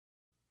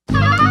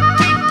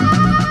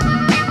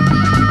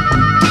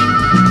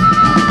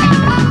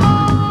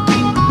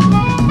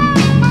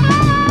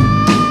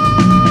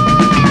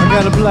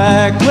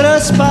black widow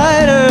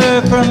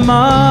spider for a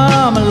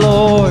mama,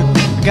 Lord.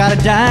 I got a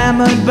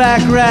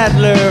diamondback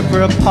rattler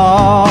for a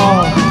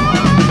paw.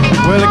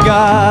 Well, I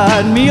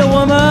got me a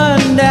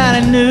woman down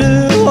in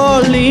New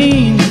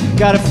Orleans,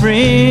 got a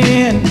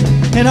friend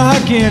in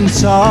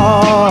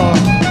Arkansas,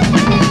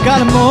 got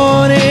a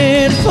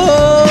morning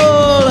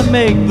full of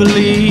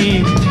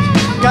make-believe,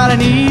 got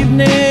an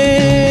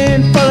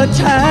evening full of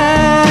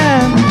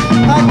time.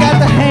 I got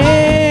the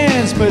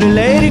hands, but a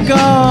lady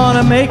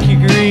gonna make you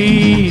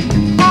grieve.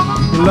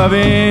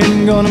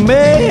 Lovin' gonna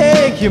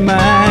make you mine.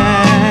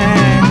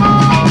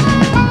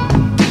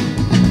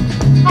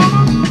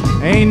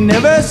 Ain't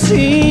never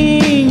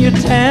seen your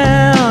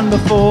town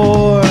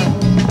before,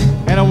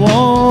 and I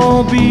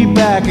won't be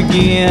back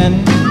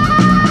again.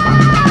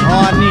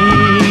 Oh, I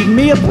need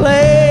me a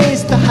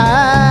place to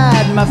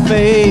hide my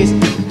face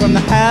from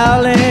the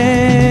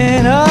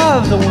howling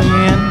of the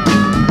wind.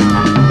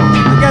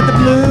 I got the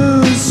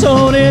blues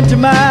sewn into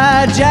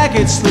my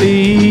jacket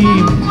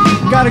sleeve,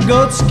 got a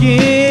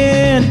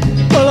goatskin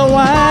full of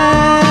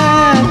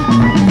wine.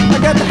 I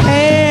got the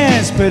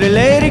hands, pretty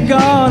lady,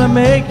 gonna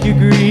make you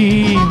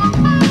grieve,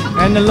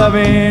 and the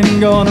lovin'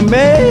 gonna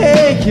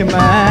make you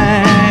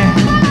mine.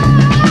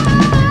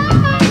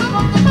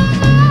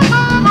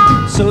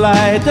 So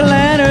light the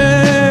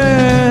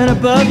lantern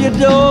above your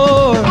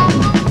door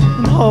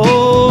and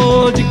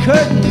hold your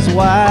curtains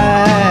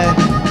wide.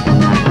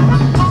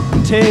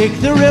 Take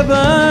the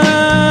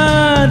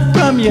ribbon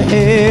from your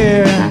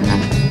hair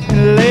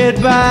and lay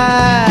it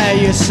by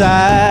your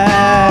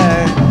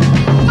side.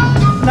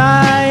 And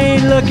I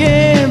ain't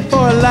looking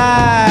for a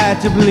light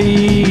to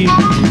bleed,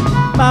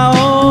 my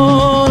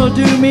own will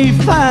do me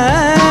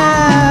fine.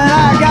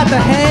 I got the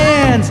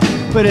hands,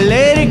 but a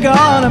lady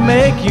gonna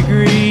make you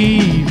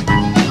grieve,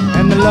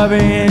 and the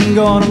lovin'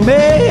 gonna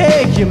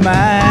make you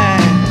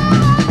mine.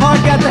 Oh, I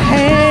got the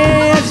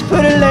hands,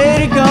 but a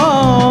lady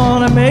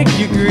gonna make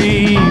you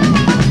grieve,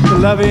 the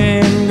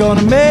lovin'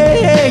 gonna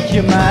make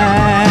you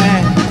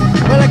mine.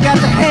 Well, I got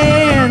the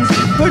hands,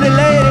 but a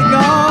lady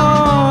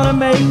gonna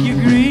make you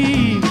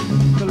grieve,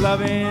 the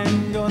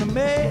lovin'